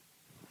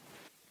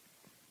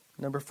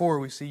 Number 4,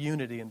 we see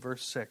unity in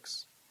verse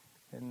 6.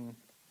 And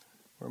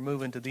we're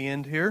moving to the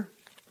end here.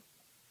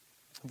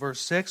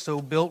 Verse 6,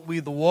 so built we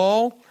the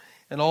wall,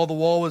 and all the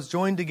wall was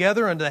joined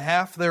together unto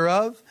half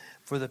thereof,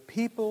 for the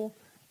people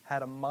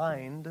had a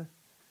mind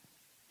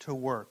to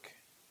work.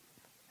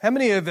 How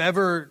many have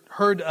ever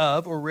heard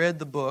of or read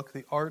the book,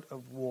 The Art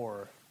of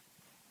War?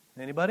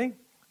 Anybody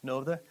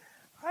know that?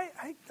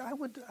 I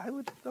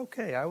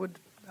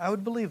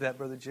would believe that,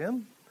 Brother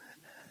Jim.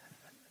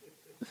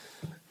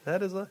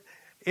 That is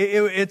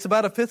it's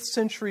about a 5th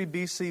century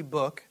BC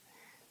book.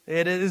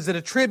 It is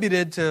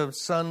attributed to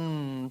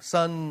Sun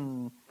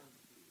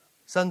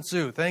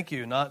Tzu. Thank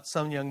you, not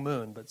Sun Myung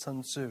Moon, but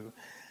Sun Tzu.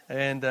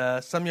 And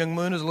Sun Myung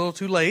Moon is a little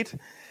too late.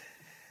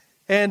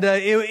 And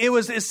it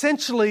was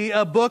essentially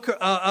a book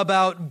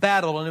about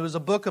battle, and it was a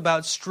book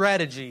about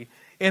strategy.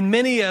 And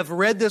many have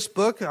read this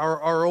book.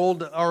 Our own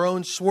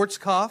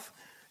Schwarzkopf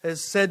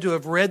is said to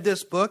have read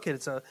this book.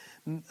 It's a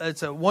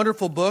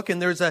wonderful book,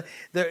 and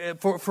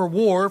for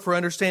war, for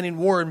understanding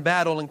war and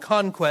battle and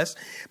conquest.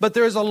 But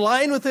there is a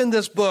line within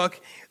this book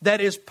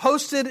that is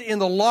posted in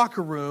the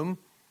locker room,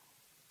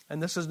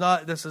 and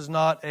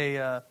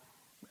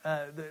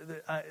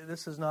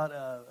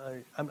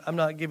I'm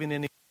not giving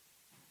any.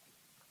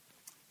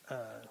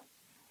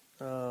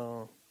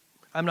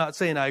 I'm not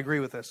saying I agree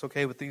with this,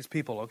 okay, with these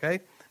people, okay?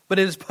 But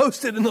it is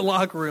posted in the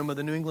locker room of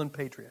the New England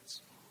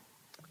Patriots.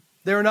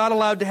 They're not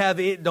allowed to have,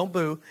 don't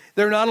boo,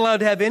 they're not allowed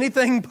to have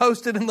anything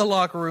posted in the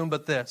locker room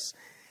but this.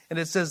 And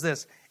it says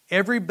this,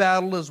 every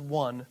battle is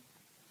won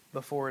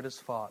before it is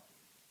fought.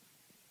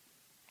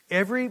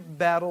 Every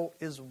battle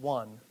is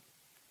won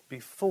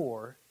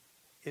before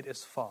it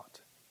is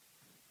fought.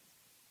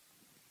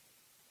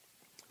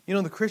 You know,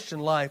 in the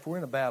Christian life, we're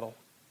in a battle.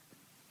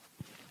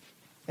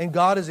 And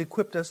God has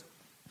equipped us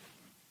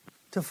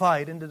to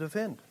fight and to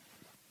defend.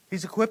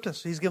 He's equipped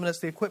us. He's given us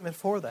the equipment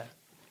for that.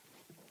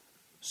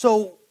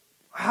 So,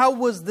 how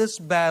was this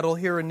battle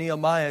here in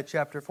Nehemiah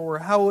chapter 4,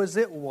 how was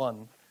it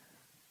won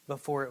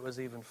before it was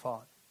even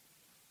fought?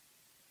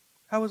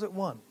 How was it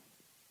won?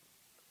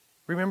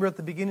 Remember at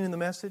the beginning of the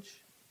message?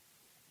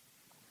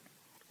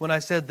 when I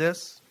said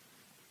this?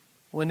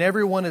 When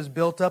everyone is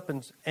built up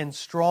and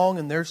strong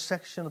in their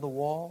section of the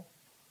wall.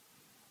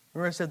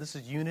 Remember I said this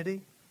is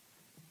unity?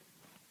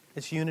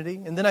 It's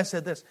unity. And then I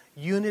said this.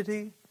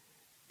 Unity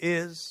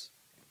is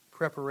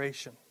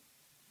preparation.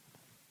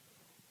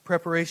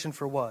 Preparation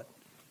for what?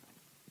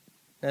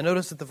 Now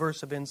notice at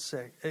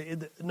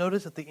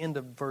notice at the end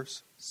of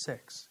verse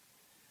 6.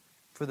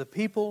 For the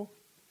people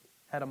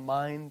had a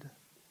mind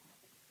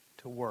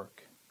to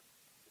work.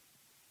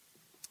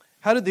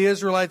 How did the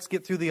Israelites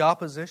get through the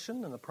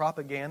opposition and the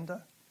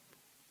propaganda?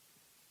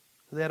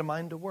 They had a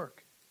mind to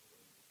work.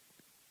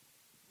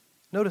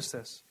 Notice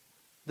this.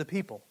 The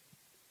people.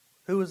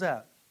 Who was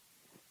that?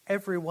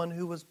 Everyone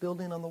who was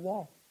building on the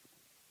wall.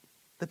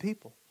 The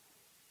people.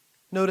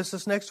 Notice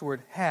this next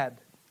word,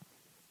 had.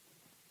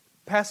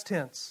 Past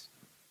tense.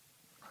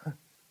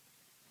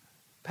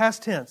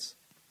 Past tense.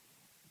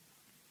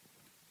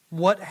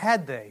 What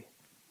had they?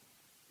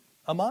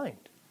 A mind.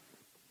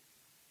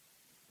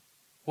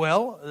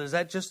 Well, is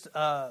that just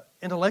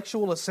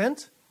intellectual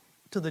assent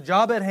to the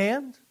job at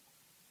hand?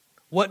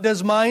 What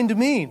does mind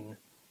mean?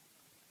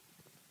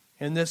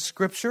 In this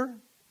scripture,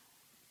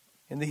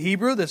 in the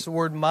Hebrew, this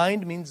word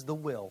mind means the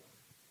will,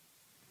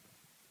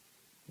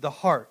 the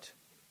heart.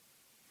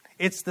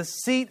 It's the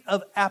seat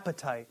of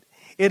appetite.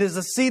 It is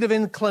a seat of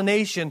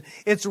inclination.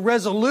 It's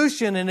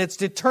resolution and it's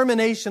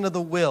determination of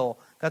the will.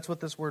 That's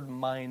what this word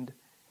mind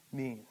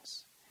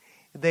means.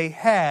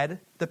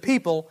 The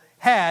people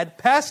had,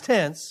 past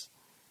tense,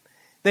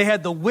 they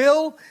had the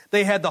will,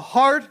 they had the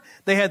heart,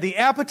 they had the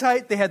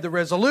appetite, they had the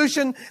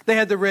resolution, they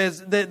had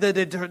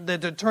the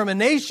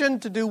determination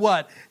to do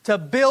what? To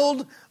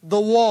build the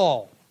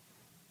wall.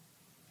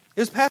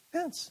 It's past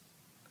tense.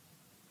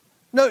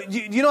 No, do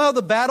you know how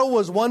the battle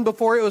was won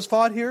before it was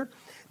fought here?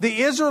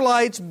 The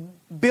Israelites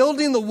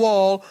building the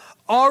wall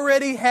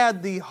already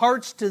had the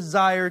heart's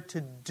desire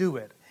to do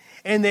it.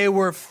 And they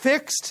were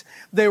fixed,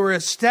 they were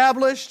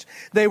established,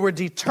 they were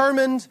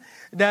determined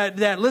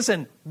that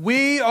listen,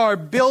 we are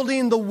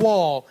building the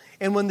wall.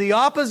 And when the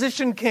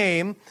opposition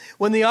came,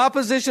 when the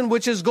opposition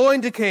which is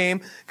going to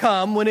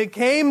come, when it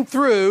came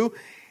through,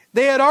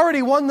 they had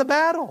already won the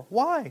battle.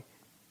 Why?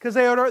 Because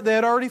they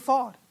had already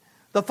fought.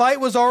 The fight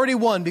was already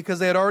won because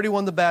they had already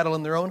won the battle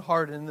in their own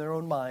heart and in their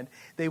own mind.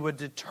 They were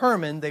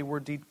determined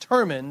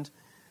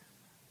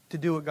to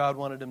do what God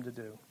wanted them to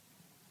do.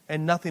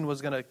 And nothing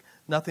was going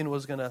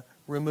to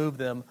remove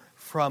them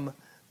from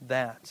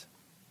that.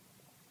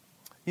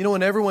 You know,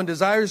 when everyone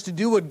desires to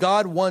do what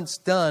God wants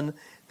done,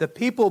 the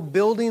people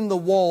building the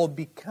wall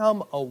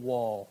become a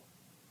wall.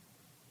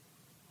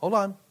 Hold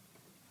on.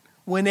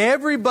 When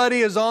everybody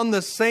is on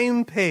the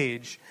same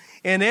page,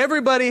 and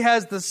everybody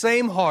has the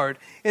same heart,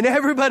 and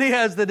everybody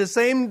has the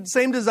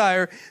same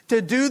desire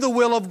to do the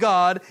will of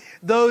God,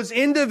 those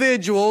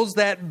individuals,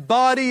 that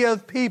body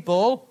of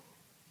people,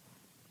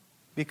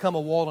 become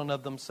a wall in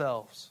of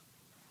themselves.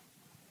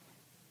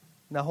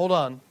 Now hold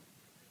on.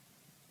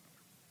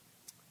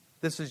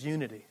 This is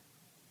unity.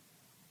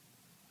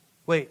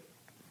 Wait,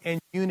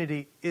 and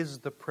unity is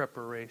the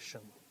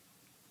preparation.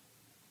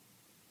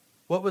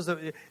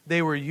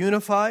 They were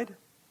unified.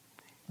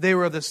 They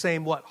were of the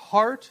same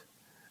heart.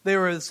 They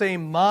were of the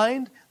same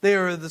mind. They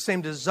were of the same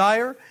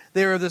desire.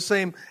 They were of the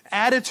same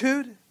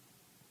attitude,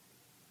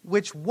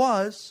 which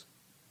was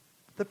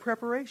the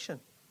preparation.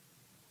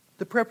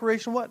 The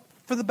preparation what?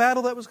 For the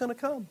battle that was going to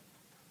come.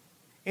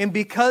 And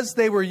because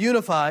they were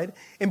unified,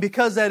 and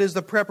because that is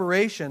the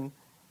preparation,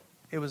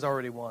 it was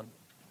already won.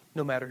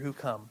 No matter who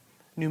come.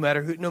 No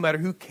matter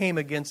who came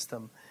against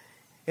them.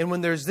 And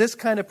when there's this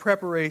kind of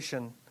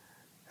preparation,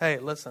 hey,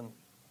 listen,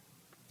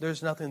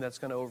 there's nothing that's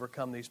going to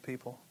overcome these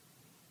people.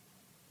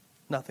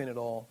 Nothing at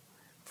all.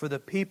 For the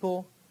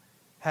people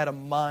had a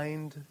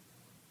mind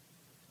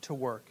to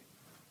work.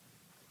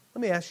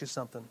 Let me ask you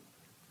something.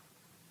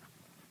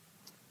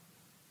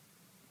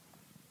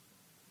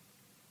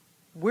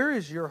 Where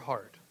is your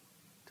heart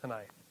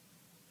tonight?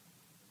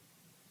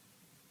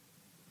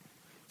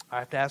 I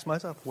have to ask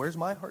myself, where's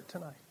my heart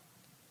tonight?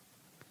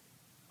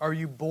 Are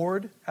you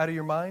bored out of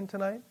your mind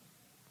tonight?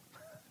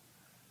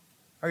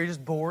 Are you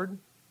just bored?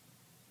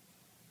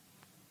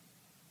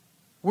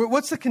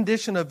 What's the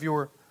condition of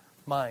your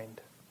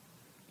mind,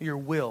 your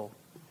will,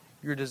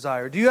 your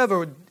desire? Do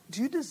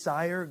you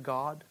desire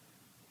God?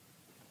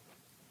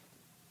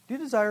 Do you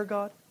desire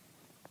God?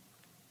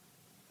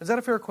 Is that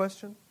a fair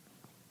question?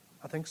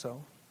 I think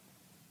so.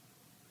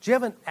 Do you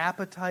have an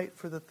appetite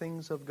for the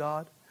things of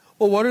God?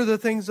 Well, what are the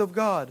things of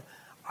God?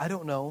 I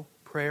don't know.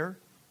 Prayer.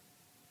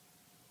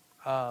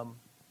 The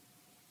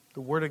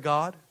Word of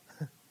God.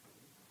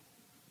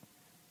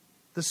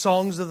 The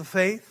songs of the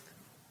faith.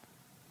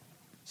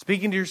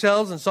 Speaking to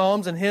yourselves in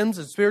psalms and hymns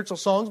and spiritual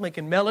songs,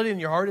 making melody in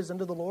your heart as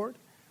unto the Lord.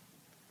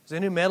 Is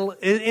any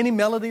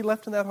melody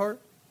left in that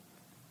heart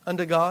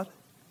unto God?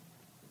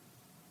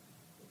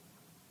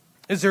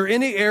 Is there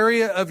any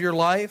area of your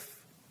life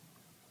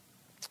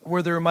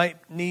where there might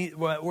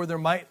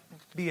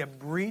be a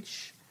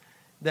breach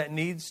that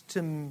needs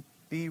to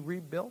be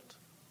rebuilt?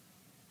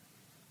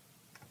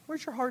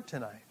 Where's your heart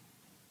tonight?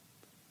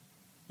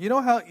 You know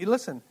how,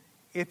 listen,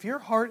 if your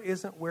heart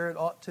isn't where it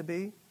ought to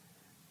be,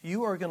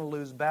 you are going to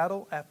lose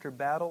battle after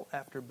battle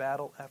after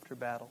battle after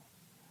battle.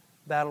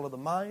 Battle of the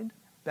mind,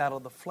 battle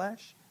of the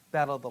flesh,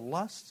 battle of the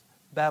lust,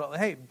 battle.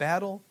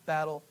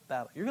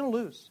 You're going to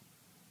lose.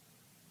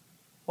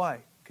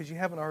 Why? Because you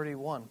haven't already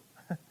won.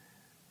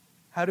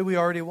 How do we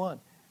already won?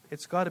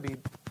 It's got to be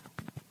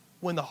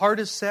when the heart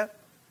is set.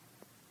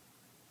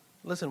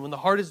 Listen, when the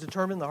heart is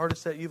determined, the heart is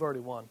set, you've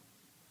already won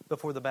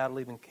before the battle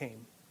even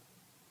came.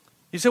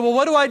 You say, well,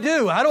 what do I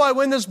do? How do I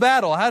win this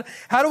battle? How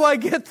do I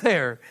get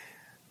there?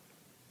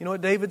 You know what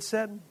David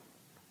said?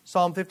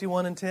 Psalm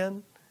 51 and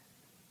 10.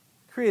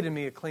 Create in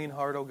me a clean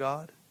heart, O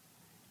God,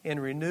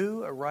 and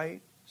renew a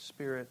right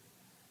spirit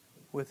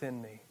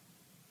within me.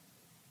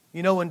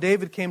 You know, when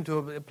David came to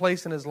a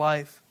place in his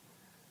life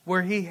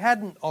where he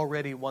hadn't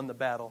already won the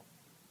battle,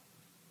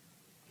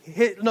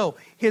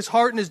 his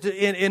heart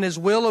and his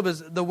will of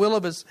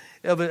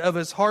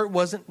his heart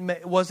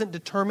wasn't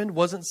determined,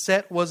 wasn't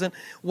set,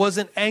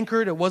 wasn't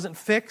anchored, it wasn't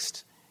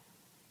fixed.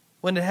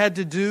 When it had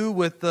to do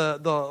with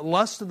the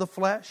lust of the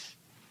flesh,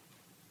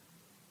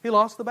 he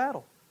lost the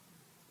battle.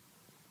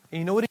 And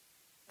you know what he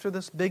did after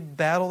this big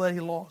battle that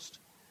he lost?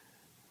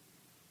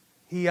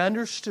 He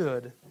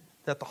understood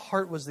that the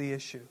heart was the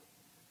issue.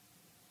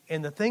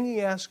 And the thing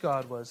he asked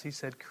God was, he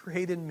said,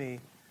 create in me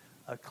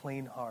a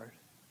clean heart.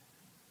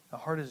 The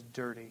heart is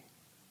dirty.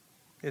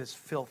 It is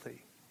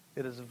filthy.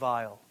 It is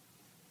vile.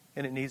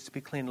 And it needs to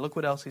be clean. Look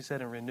what else he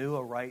said, and renew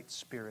a right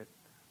spirit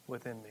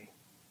within me.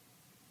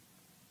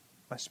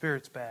 My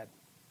spirit's bad.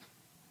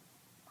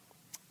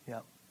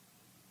 Yeah.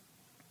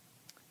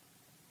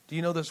 Do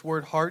you know this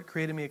word heart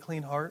created me a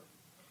clean heart?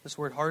 This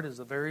word heart is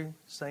the very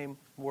same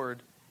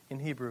word in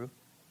Hebrew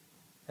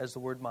as the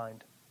word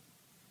mind.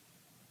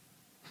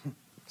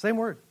 Same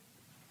word.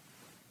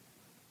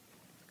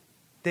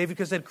 David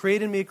could have said,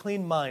 create in me a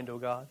clean mind, O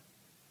God.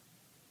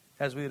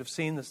 As we would have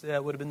seen,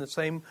 that would have been the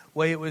same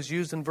way it was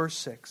used in verse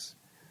 6.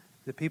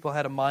 The people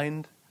had a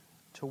mind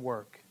to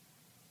work.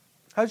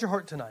 How's your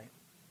heart tonight?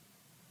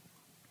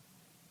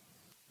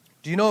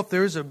 Do you know if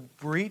there's a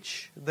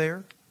breach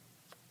there?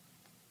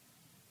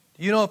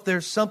 Do you know if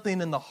there's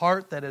something in the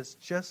heart that is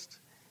just,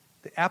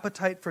 the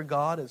appetite for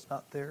God is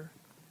not there?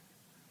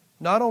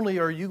 Not only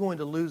are you going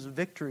to lose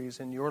victories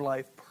in your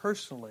life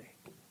personally,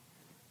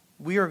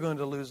 we are going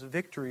to lose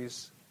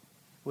victories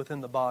within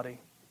the body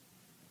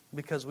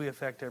because we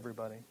affect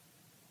everybody.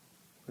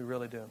 We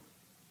really do.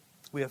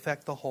 We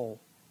affect the whole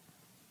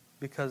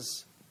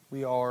because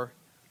we are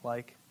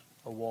like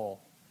a wall.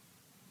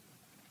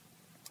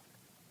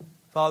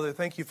 Father,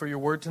 thank you for your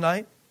word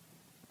tonight.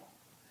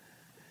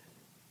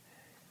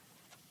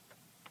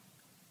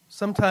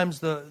 Sometimes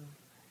the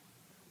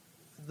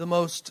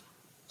most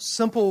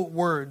simple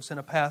words in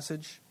a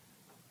passage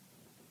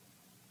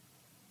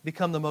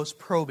become the most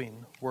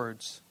probing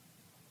words.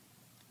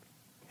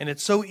 And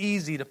it's so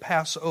easy to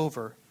pass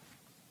over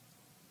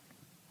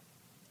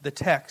the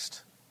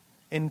text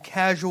in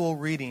casual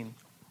reading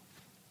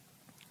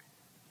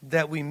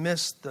that we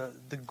miss the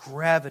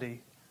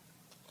gravity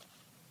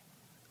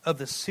of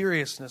the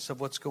seriousness of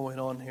what's going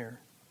on here.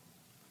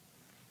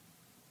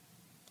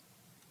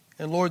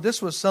 And Lord,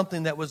 this was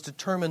something that was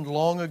determined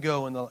long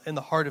ago in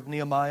the heart of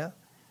Nehemiah,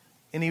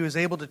 and he was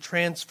able to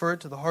transfer it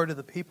to the heart of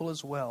the people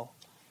as well.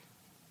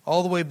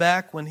 All the way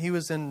back when he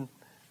was in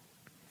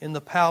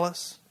the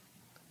palace,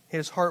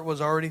 his heart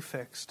was already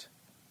fixed.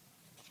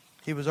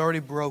 He was already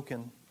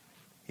broken.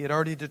 He had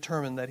already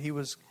determined that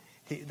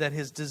that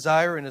his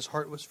desire in his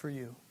heart was for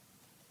you.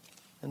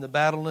 And the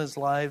battle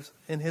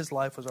in his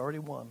life was already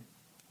won.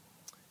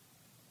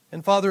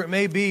 And Father, it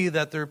may be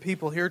that there are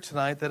people here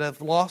tonight that have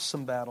lost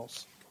some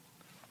battles.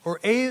 Or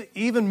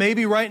even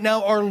maybe right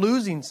now are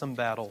losing some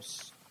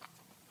battles.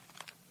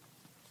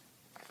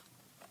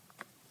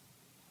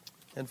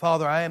 And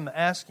Father, I am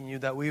asking you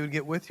that we would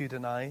get with you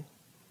tonight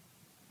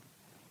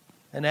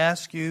and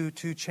ask you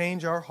to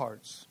change our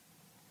hearts,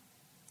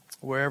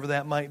 wherever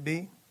that might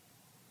be,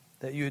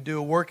 that you would do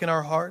a work in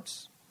our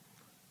hearts,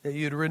 that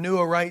you would renew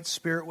a right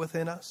spirit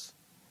within us,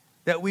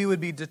 that we would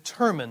be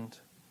determined,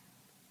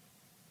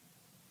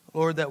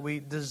 Lord, that we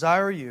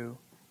desire you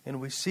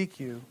and we seek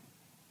you.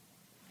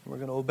 We're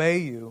going to obey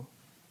you.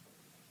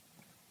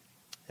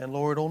 And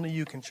Lord, only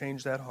you can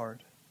change that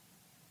heart.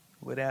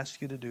 We'd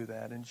ask you to do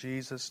that in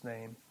Jesus'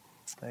 name.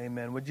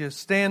 Amen. Would you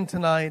stand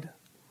tonight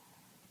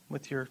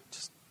with your...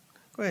 Just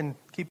go ahead and keep...